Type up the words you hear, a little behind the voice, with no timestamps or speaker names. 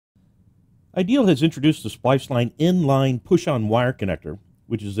Ideal has introduced the SpliceLine inline push-on wire connector,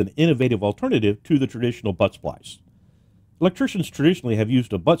 which is an innovative alternative to the traditional butt splice. Electricians traditionally have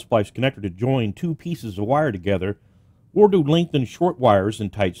used a butt splice connector to join two pieces of wire together or to lengthen short wires in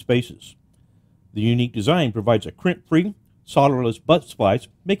tight spaces. The unique design provides a crimp-free, solderless butt splice,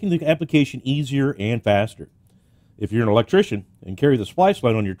 making the application easier and faster. If you're an electrician and carry the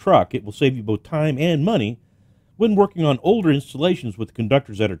SpliceLine on your truck, it will save you both time and money when working on older installations with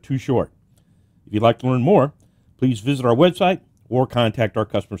conductors that are too short. If you'd like to learn more, please visit our website or contact our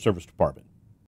customer service department.